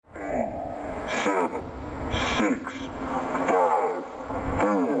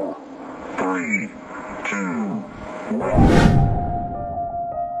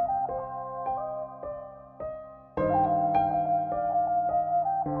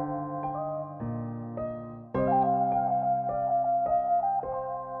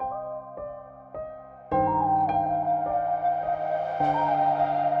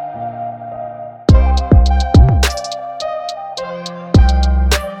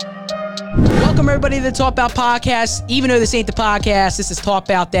Welcome, everybody, to the Talk About Podcast. Even though this ain't the podcast, this is Talk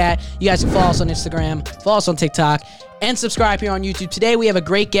About That. You guys can follow us on Instagram, follow us on TikTok, and subscribe here on YouTube. Today, we have a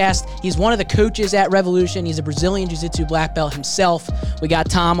great guest. He's one of the coaches at Revolution. He's a Brazilian Jiu-Jitsu black belt himself. We got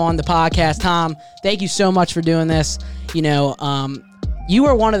Tom on the podcast. Tom, thank you so much for doing this. You know, you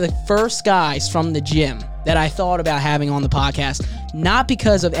are one of the first guys from the gym that I thought about having on the podcast, not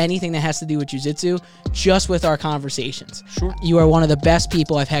because of anything that has to do with jiu-jitsu, just with our conversations. Sure. You are one of the best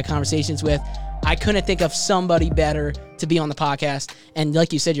people I've had conversations with. I couldn't think of somebody better to be on the podcast. And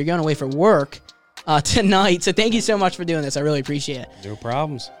like you said, you're going away for work tonight. So thank you so much for doing this. I really appreciate it. No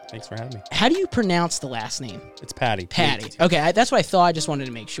problems. Thanks for having me. How do you pronounce the last name? It's Patti. Patti. Okay, that's what I thought. I just wanted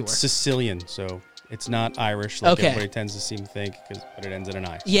to make sure. It's Sicilian, so it's not Irish like everybody tends to seem to think, but it ends in an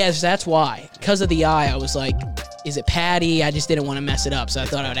I. Yes, that's why. Because of the I was like, is it Patti? I just didn't want to mess it up, so I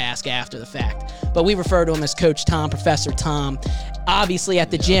thought I would ask after the fact. But we refer to him as Coach Tom, Professor Tom. Obviously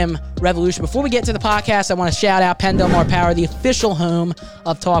at the gym, Revolution. Before we get to the podcast, I want to shout out Penn Del Mar Power, the official home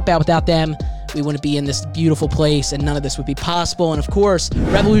of Talk About. Without them, we wouldn't be in this beautiful place, and none of this would be possible. And of course,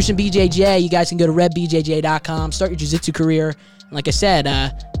 Revolution BJJ. You guys can go to redbjj.com, start your jiu-jitsu career. And like I said,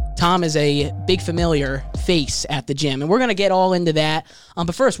 Tom is a big familiar face at the gym, and we're going to get all into that.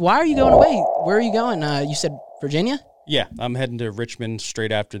 But first, why are you going away? Where are you going? You said Virginia? Yeah, I'm heading to Richmond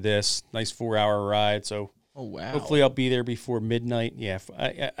straight after this. Nice 4-hour ride, so hopefully I'll be there before midnight. Yeah,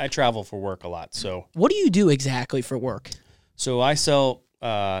 I travel for work a lot. So what do you do exactly for work? So I sell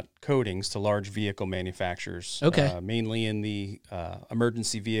coatings to large vehicle manufacturers, mainly in the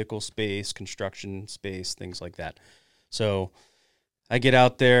emergency vehicle space, construction space, things like that. So I get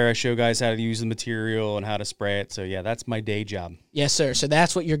out there, I show guys how to use the material and how to spray it. So, yeah, that's my day job. Yes, sir. So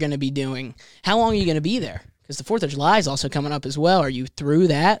that's what you're going to be doing. How long are you going to be there? Because the 4th of July is also coming up as well. Are you through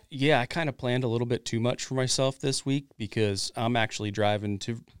that? Yeah, I kind of planned a little bit too much for myself this week because I'm actually driving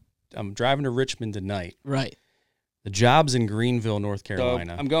to Richmond tonight. Right. The job's in Greenville, North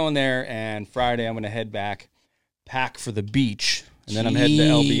Carolina. So I'm going there, and Friday I'm going to head back, pack for the beach, and then I'm heading to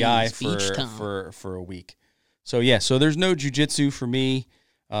LBI for a week. So, yeah, so there's no jiu-jitsu for me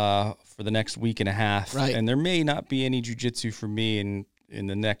for the next week and a half. Right. And there may not be any jiu-jitsu for me in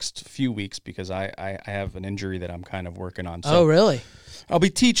the next few weeks because I have an injury that I'm kind of working on. So oh, really? I'll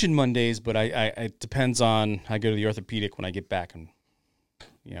be teaching Mondays, but it depends on, I go to the orthopedic when I get back. And,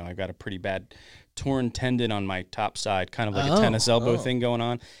 you know, I've got a pretty bad torn tendon on my top side, kind of like a tennis elbow thing going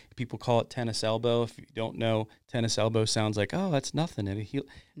on. People call it tennis elbow. If you don't know, tennis elbow sounds like, oh, that's nothing.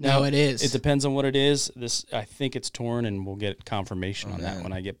 No, it is. It depends on what it is. I think it's torn, and we'll get confirmation on that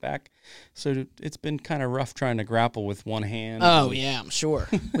when I get back. So it's been kind of rough trying to grapple with one hand. Oh, yeah, I'm sure.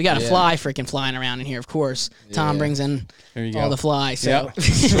 We got a fly freaking flying around in here, of course. Tom brings in all the flies. So. Yep.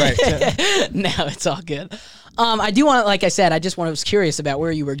 That's right. No, it's all good. I do want to, like I said, was curious about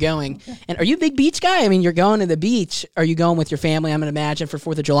where you were going. And are you a big beach guy? I mean, you're going to the beach. Are you going with your family? I'm going to imagine for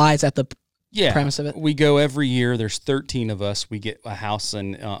 4th of July. Is that the premise of it? We go every year. There's 13 of us. We get a house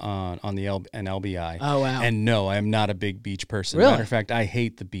on the LBI. Oh, wow. And no, I am not a big beach person. Really? Matter of fact, I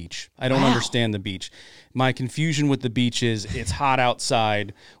hate the beach. I don't understand the beach. My confusion with the beach is it's hot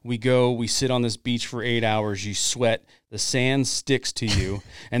outside. We sit on this beach for 8 hours. You sweat. The sand sticks to you,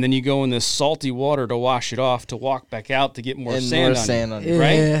 and then you go in this salty water to wash it off, to walk back out to get more sand on you.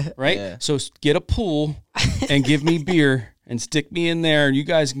 Right? Yeah. So get a pool and give me beer and stick me in there, and you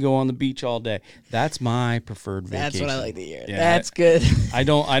guys can go on the beach all day. That's my preferred vacation. That's what I like to hear. Yeah, that's good. I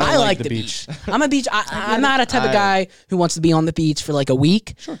don't like the beach. I'm a beach. I'm not a type of guy who wants to be on the beach for like a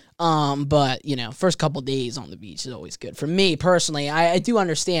week. Sure. But you know, first couple days on the beach is always good. For me personally, I do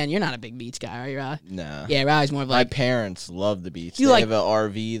understand you're not a big beach guy, are you, Rod? No. Yeah, Rod's more of like my parents love the beach. You they like have an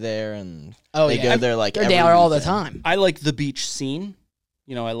RV there, and they go there like they're every there all the weekend. time. I like the beach scene.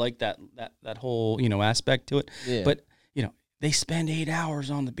 You know, I like that whole aspect to it. Yeah. But they spend 8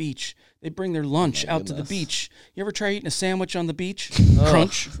 hours on the beach. They bring their lunch out to the beach. You ever try eating a sandwich on the beach?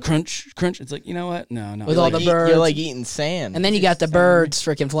 Crunch, crunch, crunch. It's like, you know what? No. With all the birds. You're like eating sand. And then you got the birds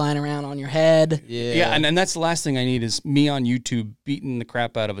freaking flying around on your head. Yeah, and that's the last thing I need is me on YouTube beating the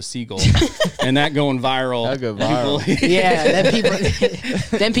crap out of a seagull and that going viral. That'll go viral. Yeah,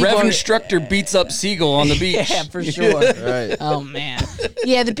 then people Rev instructor beats up seagull on the beach. Yeah, for sure. Right. Oh, man.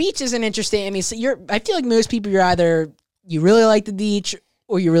 Yeah, the beach is an interesting. I mean, I feel like most people, you're either you really like the beach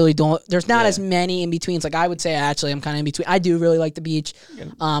or you really don't. There's not as many in betweens. Like I would say, actually, I'm kind of in between. I do really like the beach,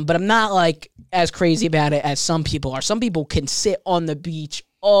 but I'm not like as crazy about it as some people are. Some people can sit on the beach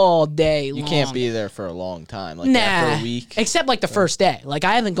all day long. You can't be there for a long time. Like nah, for a week. Except like the first day. Like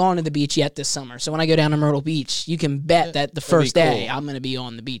I haven't gone to the beach yet this summer. So when I go down to Myrtle Beach, you can bet that the first day I'm going to be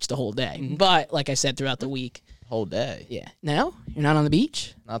on the beach the whole day. But like I said, throughout the week, Whole day. Yeah. No? You're not on the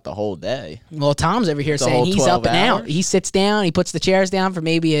beach? Not the whole day. Well, Tom's over here The saying whole he's 12 up and out. hours? He sits down, he puts the chairs down for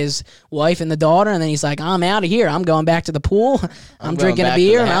maybe his wife and the daughter, and then he's like, I'm out of here. I'm going back to the pool. I'm going drinking a back to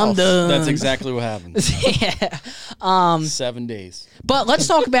beer, the and I'm house." done. That's exactly what happened. Yeah. 7 days. But let's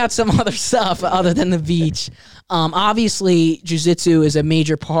talk about some other stuff other than the beach. Obviously, jiu-jitsu is a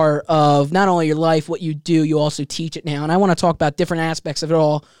major part of not only your life, what you do, you also teach it now. And I want to talk about different aspects of it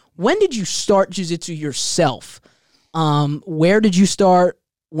all. When did you start jiu-jitsu yourself? Where did you start?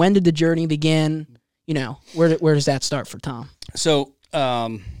 When did the journey begin? You know, where does that start for Tom? So,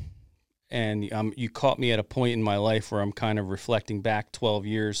 you caught me at a point in my life where I'm kind of reflecting back 12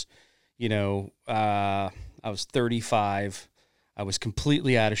 years. You know, I was 35. I was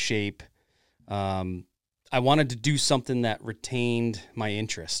completely out of shape. I wanted to do something that retained my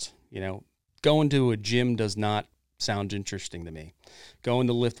interest. You know, going to a gym does not sound interesting to me. Going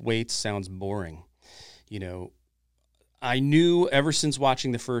to lift weights sounds boring. You know, I knew ever since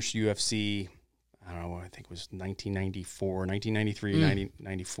watching the first UFC, I don't know, I think it was 1993,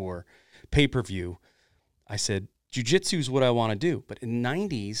 1994, pay-per-view, I said, jiu-jitsu is what I want to do. But in the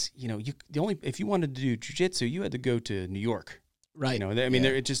 90s, you know, if you wanted to do jiu-jitsu, you had to go to New York. Right. You know, I mean,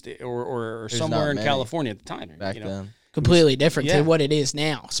 it just or There's somewhere not in many California at the time. back you know? then. Completely different Yeah. to what it is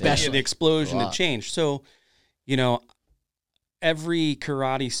now, Yeah, especially. the explosion A had lot. changed. So, you know, every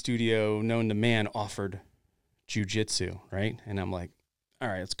karate studio known to man offered jiu-jitsu, right? And I'm like, all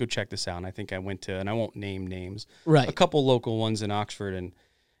right, let's go check this out. And I think I went to, and I won't name names, Right. a couple local ones in Oxford,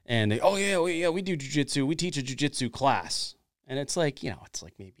 and they, oh yeah, we do jiu-jitsu. We teach a jiu-jitsu class. And it's like, you know, it's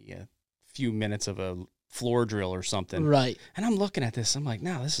like maybe a few minutes of a floor drill or something. Right. And I'm looking at this. I'm like,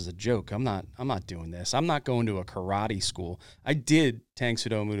 no, this is a joke. I'm not doing this. I'm not going to a karate school. I did Tang Soo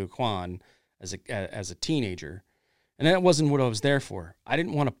Do Muay Kwan as a teenager, and that wasn't what I was there for. I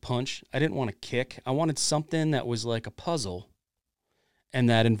didn't want to punch. I didn't want to kick. I wanted something that was like a puzzle, and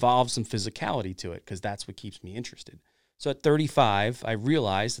that involved some physicality to it, because that's what keeps me interested. So at 35, I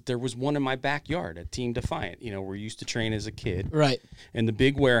realized that there was one in my backyard at Team Defiant. You know, where we used to train as a kid. Right. And the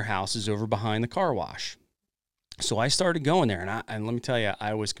big warehouse is over behind the car wash. So I started going there, and let me tell you,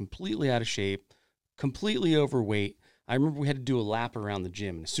 I was completely out of shape, completely overweight. I remember we had to do a lap around the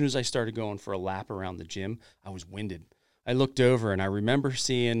gym. And as soon as I started going for a lap around the gym, I was winded. I looked over, and I remember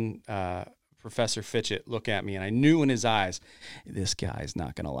seeing Professor Fitchett look at me, and I knew in his eyes, this guy's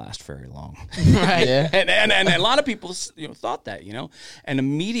not going to last very long. Right. Yeah. and a lot of people, you know, thought that, you know. And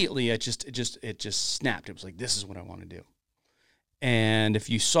immediately, it just snapped. It was like, this is what I want to do. And if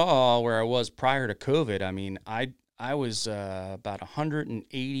you saw where I was prior to COVID, I mean, I was about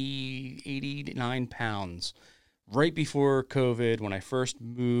 89 pounds right before COVID, when I first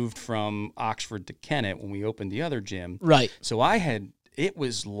moved from Oxford to Kennett when we opened the other gym. Right. So it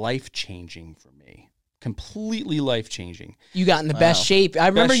was life-changing for me, completely life-changing. You got in the best Wow. shape. I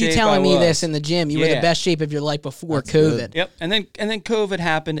remember you shape telling I me was. this in the gym. You were the Yeah. best shape of your life before That's COVID. good. Yep. And then COVID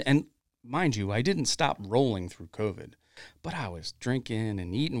happened, and mind you, I didn't stop rolling through COVID, but I was drinking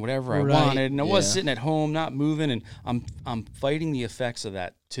and eating whatever I Right. wanted, and I was Yeah. sitting at home not moving, and I'm fighting the effects of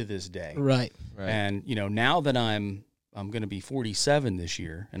that to this day. Right. Right. And you know, now that I'm going to be 47 this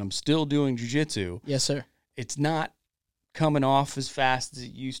year, and I'm still doing jiu-jitsu, Yes, sir. it's not coming off as fast as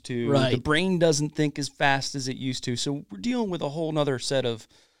it used to. Right. The brain doesn't think as fast as it used to. So we're dealing with a whole nother set of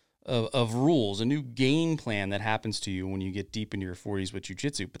rules, a new game plan that happens to you when you get deep into your 40s with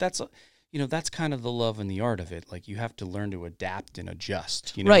jiu-jitsu. But that's kind of the love and the art of it. Like, you have to learn to adapt and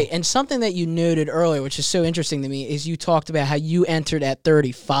adjust. You know? Right. And something that you noted earlier, which is so interesting to me, is you talked about how you entered at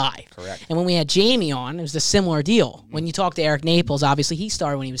 35. Correct. And when we had Jamie on, it was a similar deal. When you talk to Eric Naples, obviously he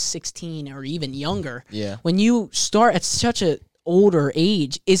started when he was 16 or even younger. Yeah. When you start at such a older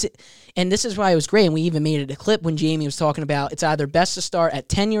age, is it, and this is why it was great, and we even made it a clip when Jamie was talking about it's either best to start at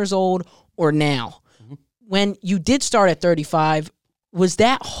 10 years old or now. Mm-hmm. When you did start at 35, was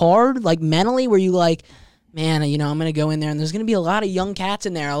that hard, like mentally? Were you like, man, you know, I'm going to go in there and there's going to be a lot of young cats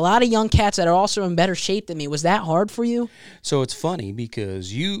in there, a lot of young cats that are also in better shape than me. Was that hard for you? So it's funny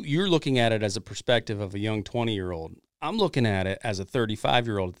because you're looking at it as a perspective of a young 20-year-old. I'm looking at it as a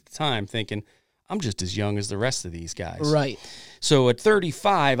 35-year-old at the time, thinking, I'm just as young as the rest of these guys. Right. So at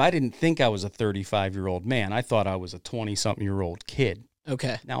 35, I didn't think I was a 35-year-old man. I thought I was a 20-something-year-old kid.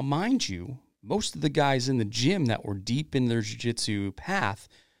 Okay. Now, mind you, most of the guys in the gym that were deep in their jiu-jitsu path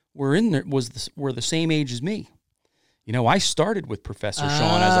were the same age as me. You know, I started with Professor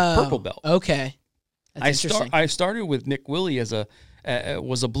Sean as a purple belt. Okay. That's interesting. I started with Nick Willie as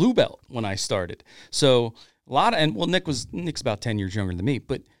was a blue belt when I started. So Nick's about 10 years younger than me,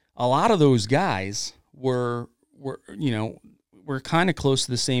 but a lot of those guys were we're kind of close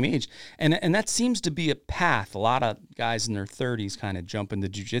to the same age. And that seems to be a path. A lot of guys in their 30s kind of jump into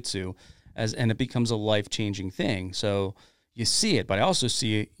jiu-jitsu and it becomes a life-changing thing. So you see it, but I also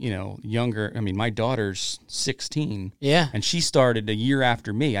see, younger. I mean, my daughter's 16. Yeah. And she started a year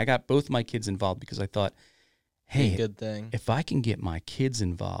after me. I got both my kids involved because I thought, hey, good thing. If I can get my kids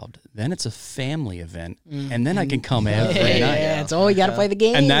involved, then it's a family event, and then I can come every night. Yeah, it's all you got to play the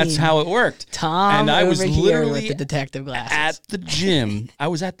game. And that's how it worked. Tom and I was over here literally with the detective glasses. at the gym. I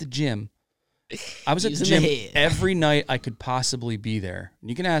was at the gym. I was at the gym every night I could possibly be there.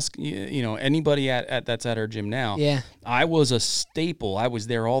 You can ask, anybody that's at our gym now. Yeah. I was a staple. I was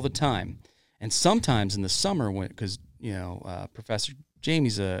there all the time. And sometimes in the summer, because Professor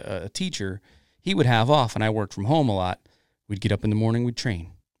Jamie's a teacher, he would have off, and I worked from home a lot. We'd get up in the morning, we'd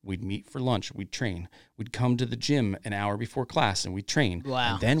train. We'd meet for lunch, we'd train. We'd come to the gym an hour before class, and we'd train.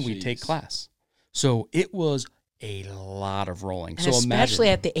 Wow. And then we'd take class. So it was a lot of rolling. And so especially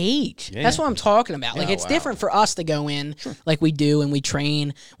imagine, at the age. Yeah. That's what I'm talking about. Like, it's different for us to go in like we do and we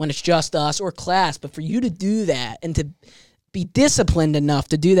train when it's just us or class. But for you to do that and to be disciplined enough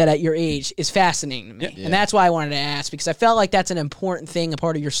to do that at your age is fascinating to me. Yeah. And that's why I wanted to ask, because I felt like that's an important thing, a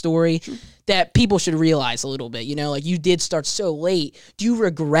part of your story that people should realize a little bit. Like you did start so late. Do you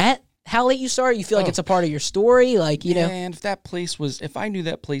regret how late you started? You feel like it's a part of your story? Like, And if I knew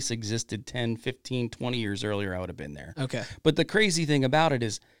that place existed 10, 15, 20 years earlier, I would have been there. Okay. But the crazy thing about it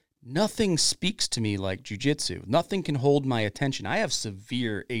is nothing speaks to me like jiu-jitsu. Nothing can hold my attention. I have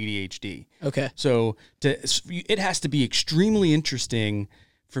severe ADHD. Okay. So it has to be extremely interesting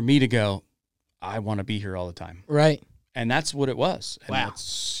for me to go, I want to be here all the time. Right. And that's what it was. And wow.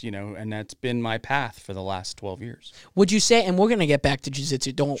 That's, and that's been my path for the last 12 years. Would you say, and we're going to get back to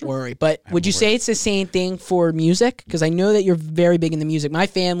jiu-jitsu, don't worry, but would you say it's the same thing for music? Because I know that you're very big into music. My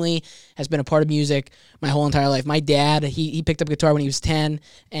family has been a part of music my whole entire life. My dad, he picked up guitar when he was 10,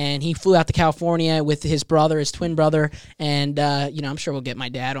 and he flew out to California with his brother, his twin brother, and, I'm sure we'll get my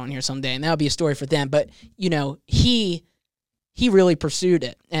dad on here someday, and that'll be a story for them. But, he really pursued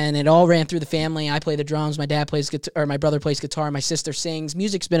it, and it all ran through the family. I play the drums, my dad plays guitar, or my brother plays guitar, my sister sings.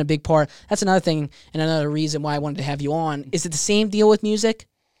 Music's been a big part. That's another thing and another reason why I wanted to have you on. Is it the same deal with music?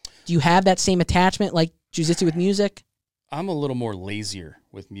 Do you have that same attachment like jiu-jitsu with music? I'm a little more lazier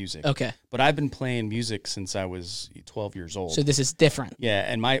with music. Okay. But I've been playing music since I was 12 years old. So this is different.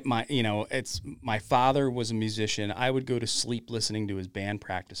 Yeah, and my father was a musician. I would go to sleep listening to his band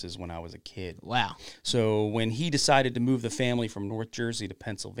practices when I was a kid. Wow. So when he decided to move the family from North Jersey to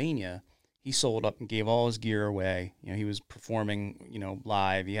Pennsylvania, he sold up and gave all his gear away. He was performing,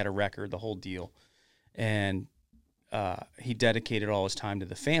 live. He had a record, the whole deal. And he dedicated all his time to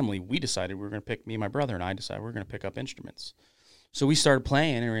the family. Me and my brother and I decided we were going to pick up instruments. So we started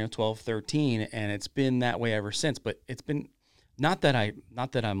playing around 12, 13, and it's been that way ever since. But it's been not that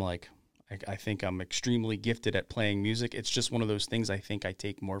I'm like, I think I'm extremely gifted at playing music. It's just one of those things I think I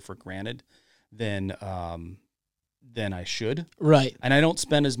take more for granted than I should. Right. And I don't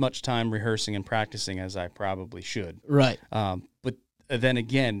spend as much time rehearsing and practicing as I probably should. Right. But then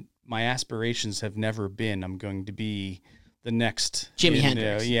again, my aspirations have never been I'm going to be the next Jimi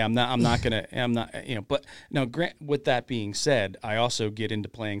Hendrix. But now, with that being said, I also get into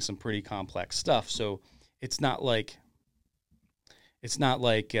playing some pretty complex stuff. So it's not like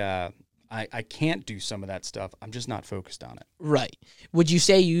I can't do some of that stuff. I'm just not focused on it. Right. Would you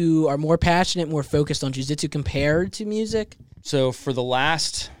say you are more passionate, more focused on jiu-jitsu compared to music? So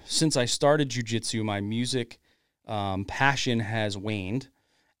since I started jiu-jitsu, my music passion has waned.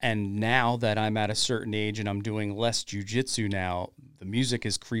 And now that I'm at a certain age and I'm doing less jiu-jitsu now, the music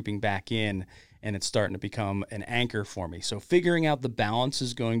is creeping back in and it's starting to become an anchor for me. So figuring out the balance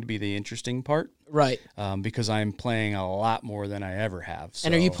is going to be the interesting part. Right. Because I'm playing a lot more than I ever have.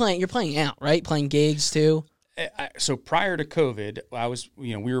 So. And you're playing out, right? Playing gigs too? So prior to COVID,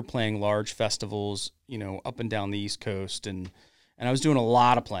 we were playing large festivals, up and down the East Coast and I was doing a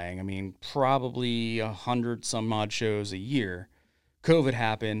lot of playing. I mean, probably 100 some odd shows a year. COVID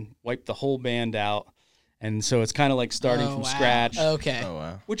happened, wiped the whole band out, and so it's kind of like starting from scratch. Okay. Oh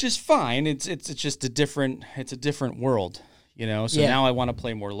wow. Which is fine. It's just a different world, So now I want to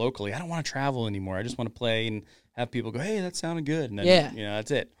play more locally. I don't want to travel anymore. I just want to play and have people go, "Hey, that sounded good," and then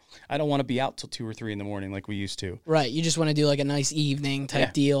that's it. I don't want to be out till 2 or 3 in the morning like we used to. Right. You just want to do like a nice evening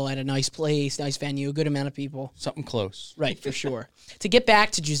type deal at a nice place, nice venue, a good amount of people. Something close. Right, for sure. To get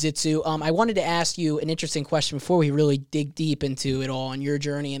back to jiu-jitsu, I wanted to ask you an interesting question before we really dig deep into it all and your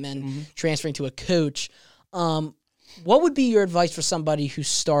journey and then transferring to a coach. What would be your advice for somebody who's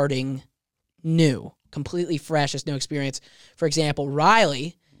starting new, completely fresh, has no experience? For example,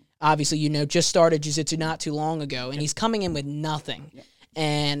 Riley, obviously, just started jiu-jitsu not too long ago, and he's coming in with nothing. Yep.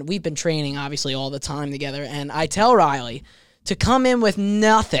 And we've been training, obviously, all the time together. And I tell Riley to come in with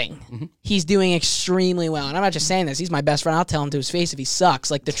nothing. He's doing extremely well. And I'm not just saying this. He's my best friend. I'll tell him to his face if he sucks.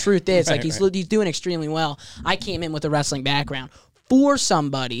 Like, the truth is, he's doing extremely well. I came in with a wrestling background for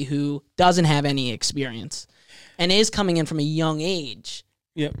somebody who doesn't have any experience and is coming in from a young age.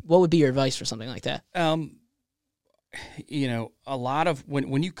 Yep. What would be your advice for something like that? A lot of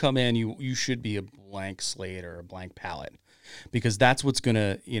when you come in, you should be a blank slate or a blank palette, because that's what's going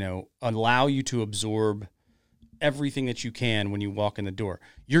to, allow you to absorb everything that you can when you walk in the door.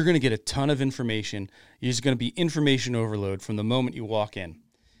 You're going to get a ton of information. You're just going to be information overload from the moment you walk in.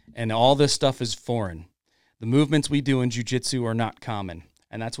 And all this stuff is foreign. The movements we do in jiu-jitsu are not common,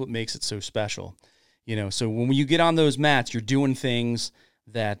 and that's what makes it so special. So when you get on those mats, you're doing things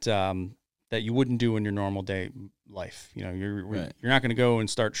that that you wouldn't do in your normal day life. You're not going to go and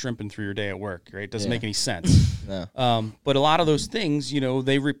start shrimping through your day at work, right? It doesn't make any sense. No. But a lot of those things,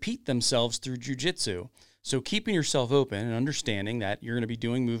 they repeat themselves through jiu-jitsu. So keeping yourself open and understanding that you're going to be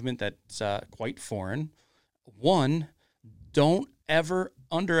doing movement that's quite foreign. One, don't ever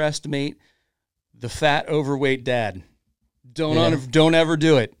underestimate the fat, overweight dad. Don't ever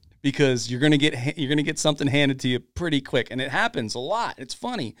do it, because you're going to get something handed to you pretty quick, and it happens a lot. It's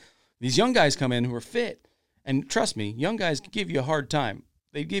funny. These young guys come in who are fit, and trust me, young guys give you a hard time.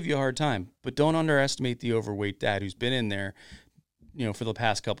 They give you a hard time, but don't underestimate the overweight dad who's been in there, for the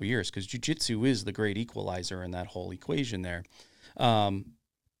past couple of years, because jiu-jitsu is the great equalizer in that whole equation there.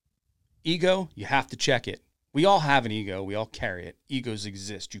 Ego, you have to check it. We all have an ego. We all carry it. Egos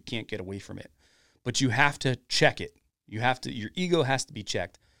exist. You can't get away from it, but you have to check it. Your ego has to be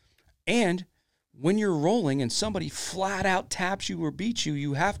checked. And when you're rolling and somebody flat out taps you or beats you,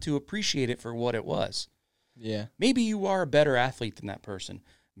 you have to appreciate it for what it was. Yeah. Maybe you are a better athlete than that person.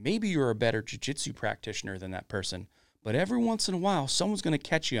 Maybe you're a better jiu-jitsu practitioner than that person. But every once in a while, someone's going to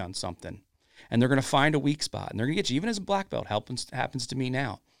catch you on something, and they're going to find a weak spot, and they're going to get you. Even as a black belt, happens to me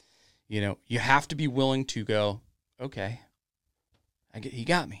now. You have to be willing to go, okay, he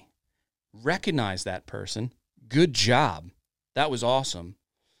got me. Recognize that person. Good job. That was awesome.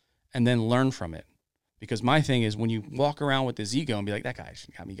 And then learn from it. Because my thing is, when you walk around with this ego and be like, that guy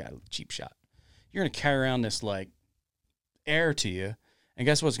got a cheap shot, you're going to carry around this air to you, and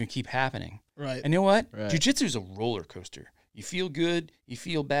guess what's going to keep happening? Right. And you know what? Right. Jiu-jitsu is a roller coaster. You feel good, you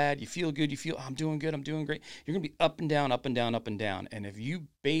feel bad, you feel good, you feel, I'm doing good, I'm doing great. You're going to be up and down, up and down, up and down. And if you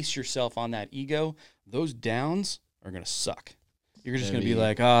base yourself on that ego, those downs are going to suck. You're just going to be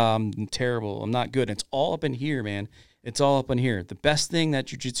like, I'm terrible, I'm not good. And it's all up in here, man. It's all up in here. The best thing that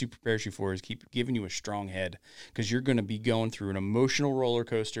jiu-jitsu prepares you for is keep giving you a strong head, because you're going to be going through an emotional roller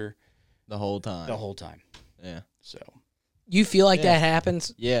coaster The whole time. Yeah. So You feel like that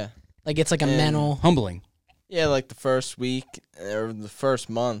happens? Yeah. Like it's like a mental... humbling. Yeah, like the first week or the first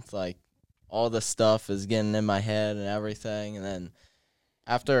month, like all the stuff is getting in my head and everything. And then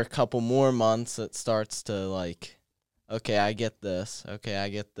after a couple more months, it starts to like, okay, I get this. Okay, I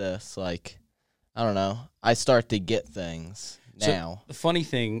get this. Like, I don't know. I start to get things now. So the funny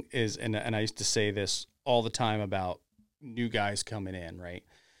thing is, and I used to say this all the time about new guys coming in, right?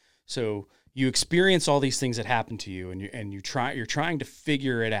 So you experience all these things that happen to you, and you're trying to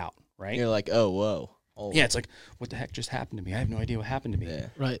figure it out, right? You're like, oh, whoa. Oh. Yeah, it's like, what the heck just happened to me? I have no idea what happened to me. Yeah.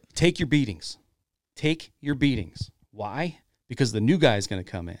 Right. Take your beatings. Take your beatings. Why? Because the new guy is going to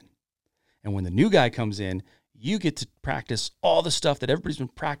come in. And when the new guy comes in, you get to practice all the stuff that everybody's been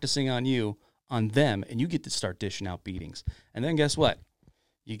practicing on you, on them, and you get to start dishing out beatings. And then guess what?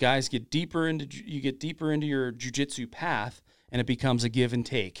 You guys get deeper into your jiu-jitsu path, and it becomes a give and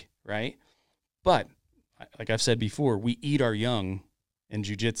take, right? But like I've said before, we eat our young in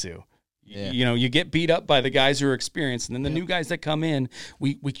jiu-jitsu. Yeah. You get beat up by the guys who are experienced, and then the new guys that come in,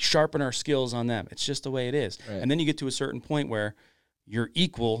 we sharpen our skills on them. It's just the way it is. Right. And then you get to a certain point where you're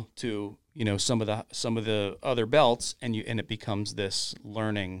equal to some of the other belts, and it becomes this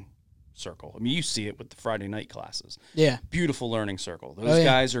learning circle. I mean, you see it with the Friday night classes. Yeah. Beautiful learning circle. Those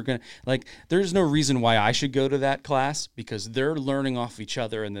guys are going to, there's no reason why I should go to that class, because they're learning off each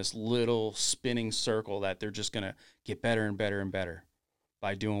other in this little spinning circle that they're just going to get better and better and better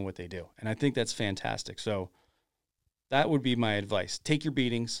by doing what they do. And I think that's fantastic. So that would be my advice. Take your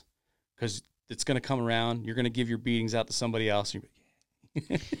beatings, because it's going to come around. You're going to give your beatings out to somebody else.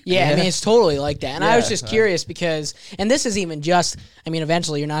 Yeah, I mean, it's totally like that. And I was just curious because, and this is even just, I mean,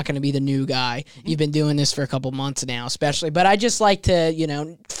 eventually you're not going to be the new guy. You've been doing this for a couple months now, especially. But I just like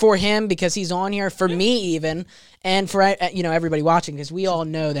to, for him, because he's on here, for me even, and for, everybody watching, because we all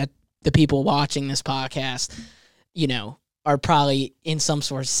know that the people watching this podcast, are probably in some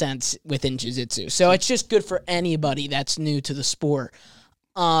sort of sense within jiu-jitsu. So it's just good for anybody that's new to the sport.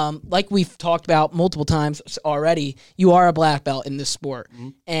 Like we've talked about multiple times already, you are a black belt in this sport. Mm-hmm.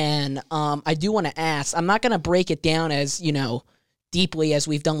 And I do want to ask, I'm not going to break it down as, deeply as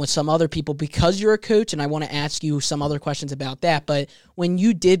we've done with some other people because you're a coach, and I want to ask you some other questions about that. But when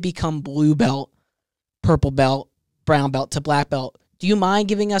you did become blue belt, purple belt, brown belt to black belt, do you mind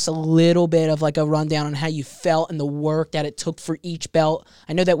giving us a little bit of like a rundown on how you felt and the work that it took for each belt?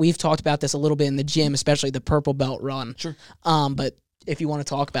 I know that we've talked about this a little bit in the gym, especially the purple belt run. Sure. But if you want to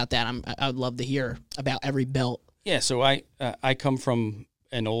talk about that, I would love to hear about every belt. Yeah, so I come from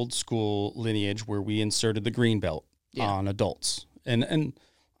an old school lineage where we inserted the green belt on adults. And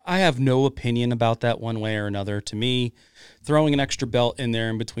I have no opinion about that one way or another. To me, throwing an extra belt in there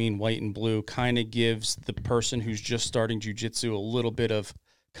in between white and blue kind of gives the person who's just starting jiu-jitsu a little bit of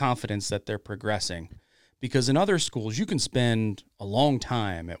confidence that they're progressing. Because in other schools, you can spend a long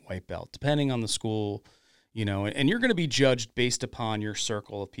time at white belt, depending on the school, and you're going to be judged based upon your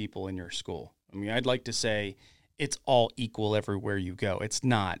circle of people in your school. I mean, I'd like to say it's all equal everywhere you go. It's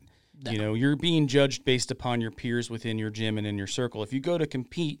not. No. You're being judged based upon your peers within your gym and in your circle. If you go to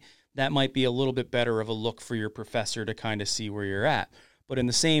compete, that might be a little bit better of a look for your professor to kind of see where you're at. But in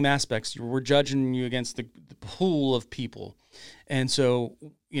the same aspects, we're judging you against the pool of people. And so,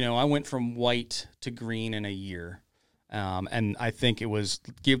 I went from white to green in a year. And I think it was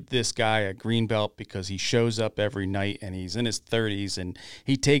give this guy a green belt because he shows up every night and he's in his 30s and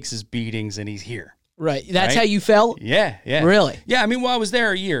he takes his beatings and he's here. Right. That's how you felt? Yeah. Really? Yeah, I was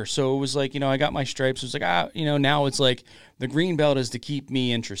there a year, so it was like, I got my stripes. It was like, now it's like the green belt is to keep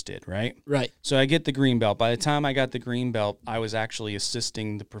me interested, right? Right. So I get the green belt. By the time I got the green belt, I was actually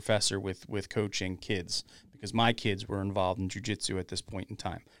assisting the professor with coaching kids because my kids were involved in jiu-jitsu at this point in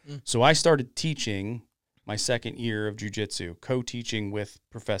time. So I started teaching my second year of jiu-jitsu, co-teaching with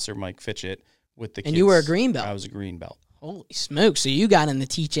Professor Mike Fitchett with the kids. And you were a green belt? I was a green belt. Holy smokes. So you got into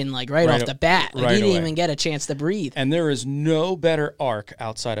teaching right off the bat. You didn't even get a chance to breathe. And there is no better arc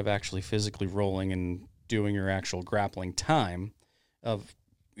outside of actually physically rolling and doing your actual grappling time of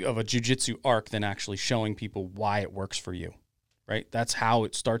a jiu-jitsu arc than actually showing people why it works for you, right? That's how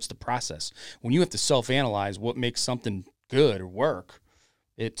it starts the process. When you have to self-analyze what makes something good or work,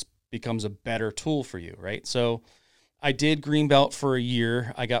 it becomes a better tool for you, right? So I did green belt for a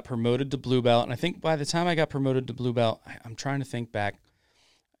year. I got promoted to blue belt. And I think by the time I got promoted to blue belt, I'm trying to think back,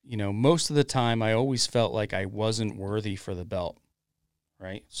 most of the time I always felt like I wasn't worthy for the belt,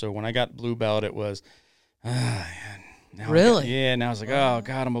 right? So when I got blue belt, it was, really? Now I was like, oh,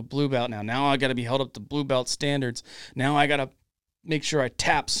 God, I'm a blue belt now. Now I got to be held up to blue belt standards. Now I got to make sure I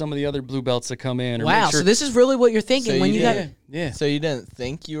tap some of the other blue belts that come in. Or wow, so this is really what you're thinking when you got it? Yeah. So you didn't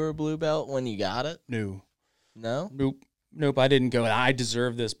think you were a blue belt when you got it? No. No? Nope. I didn't go, I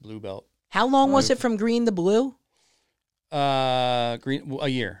deserve this blue belt. How long was it from green to blue? A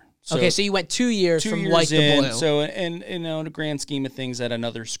year. So okay, so you went 2 years from white to blue. So, and in the grand scheme of things, at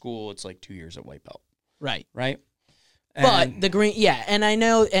another school, it's like 2 years at white belt. Right. And but the green, and I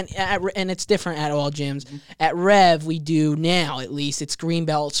know, and it's different at all gyms. Mm-hmm. At Rev, we do now, at least, it's green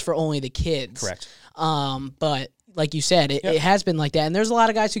belts for only the kids. Correct. But like you said, it has been like that. And there's a lot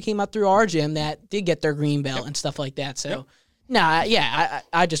of guys who came up through our gym that did get their green belt and stuff like that. So,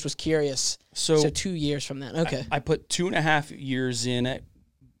 I just was curious. So 2 years from that. Okay. I put 2.5 years in at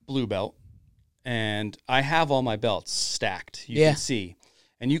blue belt, and I have all my belts stacked. You can see.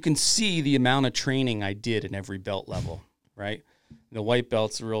 And you can see the amount of training I did in every belt level, right? The white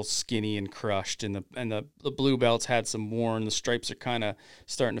belt's real skinny and crushed, and the blue belts had some worn. The stripes are kind of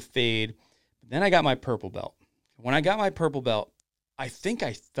starting to fade. Then I got my purple belt. When I got my purple belt, I think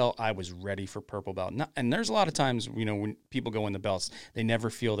I felt I was ready for purple belt. And there's a lot of times, when people go in the belts, they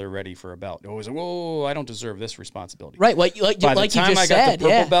never feel they're ready for a belt. They're always like, whoa, I don't deserve this responsibility. Right, By the time you just I got the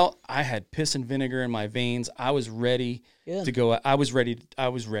purple belt, I had piss and vinegar in my veins. I was ready to go. I was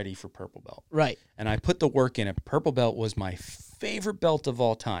ready for purple belt. Right. And I put the work in it. Purple belt was my favorite belt of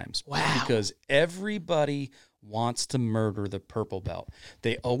all times. Wow. Because everybody wants to murder the purple belt.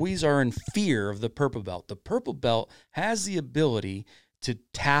 They always are in fear of the purple belt. The purple belt has the ability to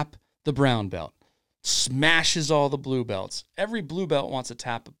tap the brown belt, smashes all the blue belts. Every blue belt wants to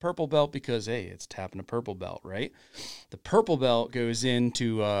tap a purple belt because, hey, it's tapping a purple belt, right? The purple belt goes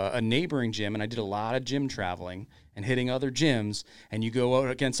into a neighboring gym, and I did a lot of gym traveling and hitting other gyms, and you go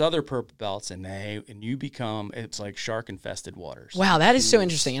out against other purple belts, and you become, it's like shark-infested waters. Wow, that is so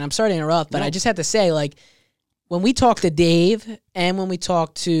interesting. And I'm sorry to interrupt, but I just have to say, when we talk to Dave and when we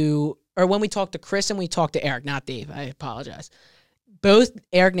talk to Chris and we talk to Eric, not Dave, I apologize. both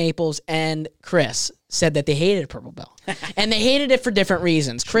Eric Naples and Chris said that they hated purple belt. And they hated it for different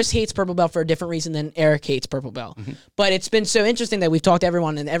reasons. Chris hates purple belt for a different reason than Eric hates purple belt. But it's been so interesting that we've talked to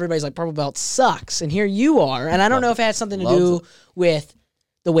everyone and everybody's like, purple belt sucks. And here you are. And I don't know if it has something to do with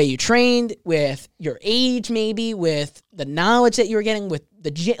the way you trained, with your age maybe, with the knowledge that you were getting, with the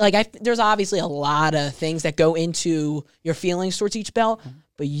gym. Like, there's obviously a lot of things that go into your feelings towards each belt,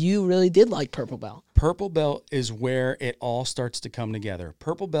 but you really did like purple belt. Purple belt is where it all starts to come together.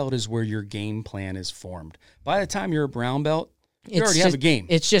 Purple belt is where your game plan is formed. By the time you're a brown belt, you already have a game.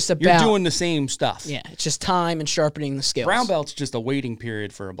 It's just about... You're doing the same stuff. Yeah, it's just time and sharpening the skills. Brown belt's just a waiting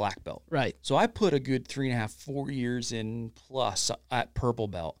period for a black belt. Right. So I put a good 3.5, 4 years in plus at purple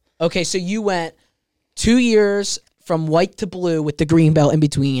belt. Okay, so you went 2 years from white to blue with the green belt in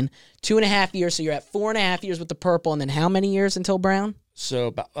between, 2.5 years, so you're at 4.5 years with the purple, and then how many years until brown? So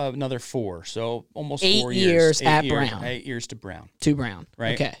about another 4, so almost 8 4 years. 8 at years, brown. 8 years to brown. To brown.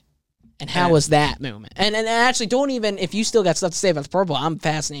 Right. Okay. And how was that moment? And actually, don't even, if you still got stuff to say about the purple, I'm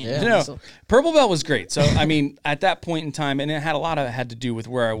fascinated. Yeah. No, purple belt was great. So, I mean, at that point in time, and it had a lot of it had to do with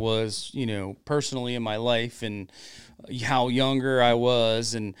where I was, personally in my life and how younger I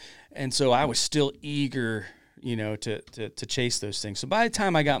was. And so I was still eager, to chase those things. So by the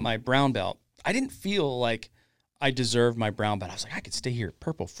time I got my brown belt, I didn't feel like I deserved my brown belt. I was like, I could stay here at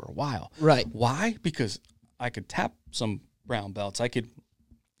purple for a while. Right. Why? Because I could tap some brown belts. I could,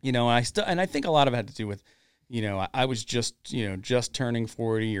 and I think a lot of it had to do with, I was just turning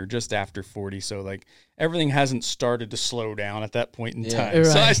 40 or just after 40. So like everything hasn't started to slow down at that point in time. Right.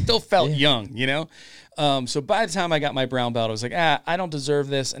 So I still felt young, So by the time I got my brown belt, I was like, I don't deserve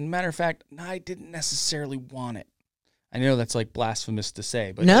this. And matter of fact, I didn't necessarily want it. I know that's like blasphemous to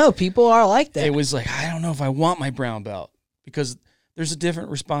say, but no, people are like that. It was like, I don't know if I want my brown belt because there's a different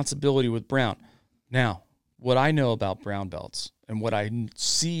responsibility with brown. Now, what I know about brown belts and what I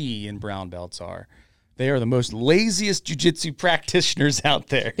see in brown belts are, they are the most laziest jiu-jitsu practitioners out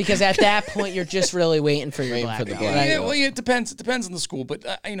there. Because at that point, you're just really waiting for your black belt. Right? Yeah, well, it depends. It depends on the school. But,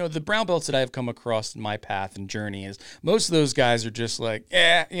 the brown belts that I've come across in my path and journey is most of those guys are just like,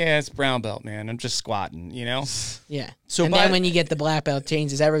 yeah, it's brown belt, man. I'm just squatting, Yeah. So and then when you get the black belt, it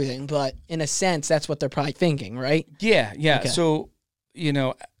changes everything. But in a sense, that's what they're probably thinking, right? Yeah. Okay. So,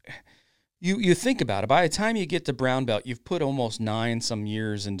 You think about it. By the time you get to brown belt, you've put almost 9 some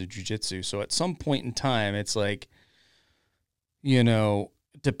years into jiu-jitsu. So at some point in time, it's like,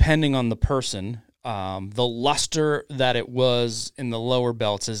 depending on the person, the luster that it was in the lower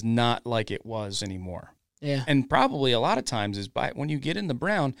belts is not like it was anymore. Yeah. And probably a lot of times is when you get in the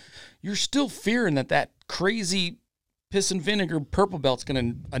brown, you're still fearing that crazy piss and vinegar purple belt's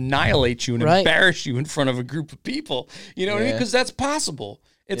going to annihilate you and embarrass you in front of a group of people. You know what I mean? Because that's possible.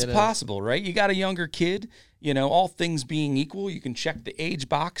 It's possible, right? You got a younger kid, all things being equal, you can check the age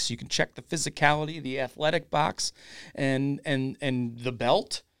box, you can check the physicality, the athletic box, and the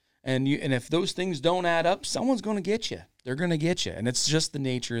belt, and if those things don't add up, someone's going to get you. They're going to get you, and it's just the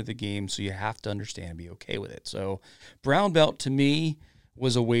nature of the game, so you have to understand and be okay with it. So brown belt to me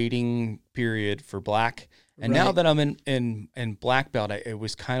was a waiting period for black, and now that I'm in black belt, it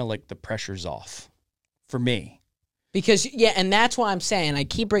was kind of like the pressure's off for me. Because, and that's why I'm saying, I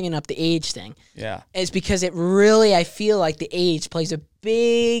keep bringing up the age thing. Yeah. It's because it really, I feel like the age plays a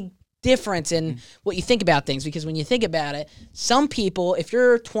big difference in what you think about things. Because when you think about it, some people, if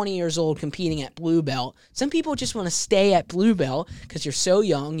you're 20 years old competing at blue belt, some people just want to stay at blue belt because you're so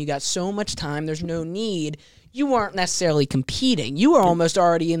young, you got so much time, there's no need. You weren't necessarily competing. You were almost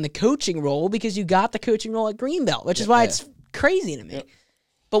already in the coaching role because you got the coaching role at green belt, which is why it's crazy to me. Yep.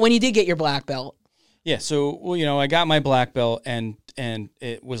 But when you did get your black belt, yeah, so I got my black belt and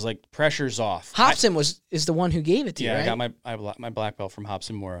it was like pressure's off. Hobson is the one who gave it to you, right? I got my black belt from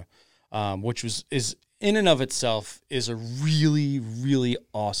Hobson Mora, which is in and of itself is a really, really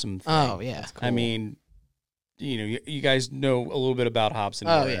awesome thing. Oh yeah, cool. I mean, you guys know a little bit about Hobson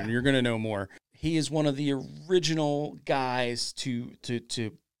Mora, and you're gonna know more. He is one of the original guys to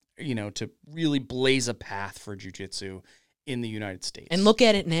really blaze a path for jiu-jitsu in the United States. And look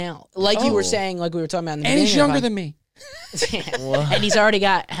at it now. Like you were saying, like we were talking about in the beginning. And he's younger than me. And he's already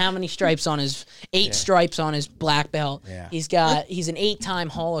got how many stripes on his, 8 stripes on his black belt. Yeah. He's an 8-time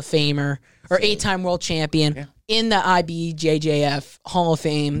Hall of Famer, or 8-time world champion in the IBJJF Hall of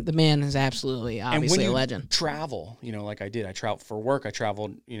Fame. The man is absolutely, obviously, a legend. Travel, like I did. I traveled for work. I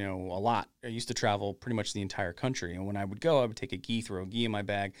traveled, a lot. I used to travel pretty much the entire country. And when I would go, I would take a gi, throw a gi in my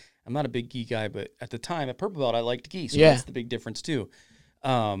bag. I'm not a big gi guy, but at the time at purple belt, I liked gi. So that's the big difference too.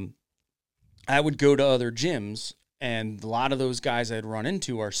 I would go to other gyms And a lot of those guys I'd run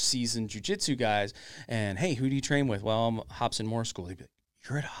into are seasoned jiu-jitsu guys. And, hey, who do you train with? Well, I'm Hobson Moore School. They'd be like,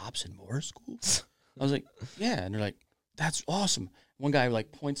 you're at Hobson Moore School? I was like, yeah. And they're like, that's awesome. One guy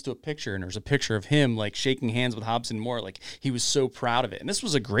like points to a picture, and there's a picture of him like shaking hands with Hobson Moore. Like he was so proud of it. And this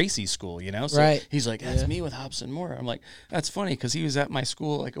was a Gracie school, you know? So right. He's like, that's me with Hobson Moore. I'm like, that's funny because he was at my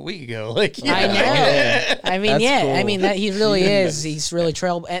school like a week ago. Like, I know. Yeah. I mean, That's yeah. cool. I mean, that he really is. He's really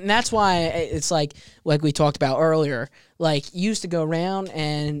trail, and that's why it's like we talked about earlier. Like you used to go around,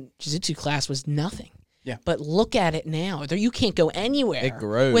 and jiu-jitsu class was nothing. Yeah. But look at it now. You can't go anywhere It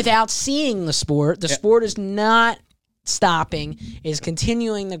grows. without seeing the sport. The sport is not stopping, is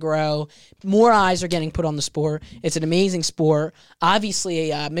continuing to grow. More eyes are getting put on the sport. It's an amazing sport.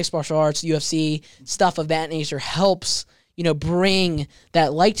 Obviously, mixed martial arts, UFC, stuff of that nature helps, bring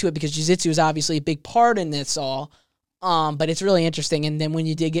that light to it because jiu-jitsu is obviously a big part in this all. But it's really interesting. And then when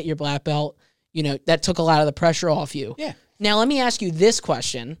you did get your black belt, that took a lot of the pressure off you. Yeah. Now, let me ask you this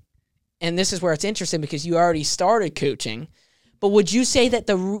question, and this is where it's interesting because you already started coaching. But would you say that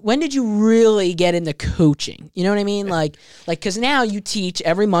when did you really get into coaching? You know what I mean? Like, because now you teach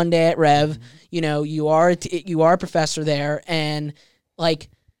every Monday at Rev. You are a professor there, and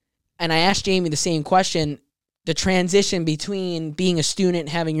and I asked Jamie the same question: the transition between being a student, and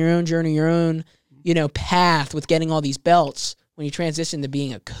having your own journey, your own path with getting all these belts. When you transition to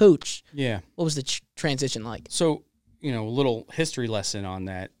being a coach, what was the transition like? So a little history lesson on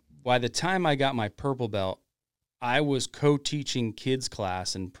that. By the time I got my purple belt, I was co-teaching kids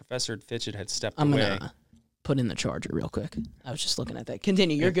class, and Professor Fitchett had stepped away. I'm going to put in the charger real quick. I was just looking at that.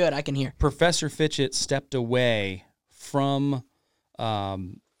 Continue. You're good. I can hear. Professor Fitchett stepped away from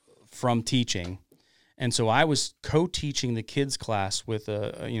teaching, and so I was co-teaching the kids class with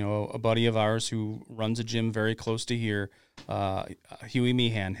a buddy of ours who runs a gym very close to here, Huey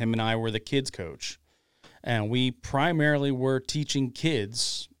Meehan. Him and I were the kids coach, and we primarily were teaching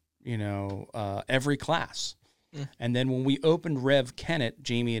kids, every class. And then when we opened Rev Kennett,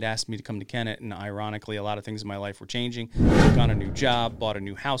 Jamie had asked me to come to Kennett, and ironically, a lot of things in my life were changing. Took on a new job, bought a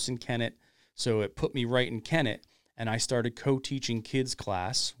new house in Kennett, so it put me right in Kennett, and I started co-teaching kids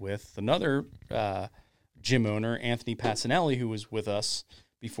class with another gym owner, Anthony Passanelli, who was with us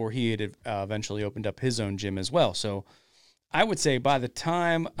before he had eventually opened up his own gym as well. So I would say by the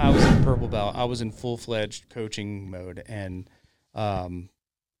time I was in purple belt, I was in full-fledged coaching mode, and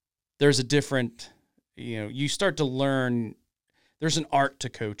there's a different... you start to learn there's an art to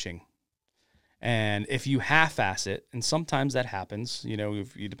coaching. And if you half-ass it, and sometimes that happens,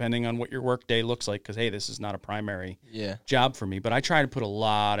 depending on what your work day looks like, because, hey, this is not a primary job for me. But I try to put a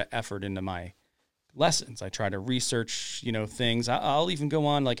lot of effort into my lessons. I try to research, things. I'll even go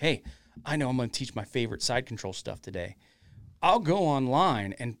on like, hey, I know I'm going to teach my favorite side control stuff today. I'll go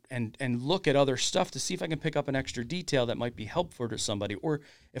online and look at other stuff to see if I can pick up an extra detail that might be helpful to somebody. Or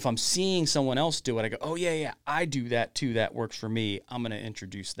if I'm seeing someone else do it, I go, oh, yeah, I do that too. That works for me. I'm going to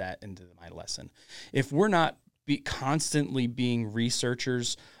introduce that into my lesson. If we're not constantly being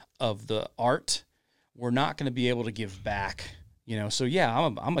researchers of the art, we're not going to be able to give back. So, yeah,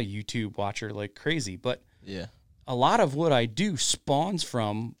 I'm a YouTube watcher like crazy. But a lot of what I do spawns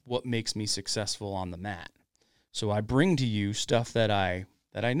from what makes me successful on the mat. So I bring to you stuff that I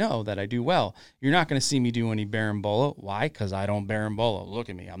know, that I do well. You're not going to see me do any berimbolo. Why? Because I don't berimbolo. Look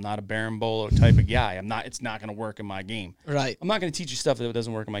at me. I'm not a berimbolo type of guy. It's not going to work in my game. Right. I'm not going to teach you stuff that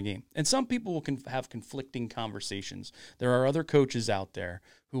doesn't work in my game. And some people will have conflicting conversations. There are other coaches out there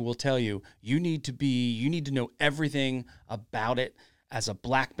who will tell you, you need to know everything about it as a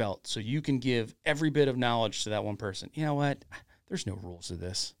black belt so you can give every bit of knowledge to that one person. You know what? There's no rules to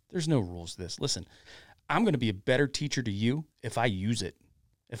this. Listen, I'm going to be a better teacher to you if I use it.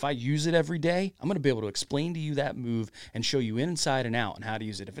 If I use it every day, I'm going to be able to explain to you that move and show you inside and out and how to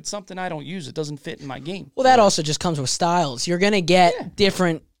use it. If it's something I don't use, it doesn't fit in my game. Well, that also just comes with styles. You're going to get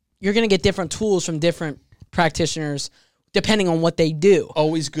different tools from different practitioners depending on what they do.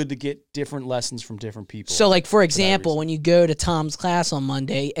 Always good to get different lessons from different people. So, like, for example, when you go to Tom's class on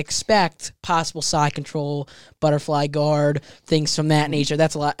Monday, expect possible side control, butterfly guard, things from that nature.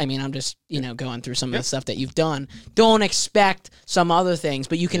 That's a lot. I mean, I'm just, going through some of the stuff that you've done. Don't expect some other things,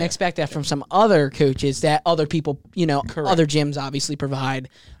 but you can expect that from some other coaches that other people, other gyms obviously provide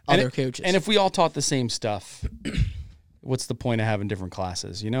other coaches. And if we all taught the same stuff, what's the point of having different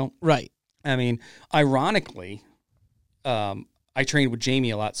classes, Right. I mean, ironically... I trained with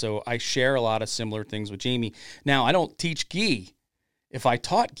Jamie a lot, so I share a lot of similar things with Jamie. Now, I don't teach gi. If I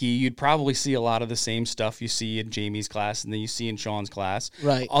taught gi, you'd probably see a lot of the same stuff you see in Jamie's class and then you see in Sean's class.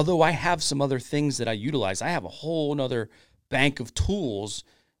 Right. Although I have some other things that I utilize. I have a whole other bank of tools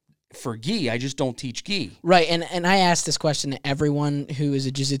for gi. I just don't teach gi. Right, and I asked this question to everyone who is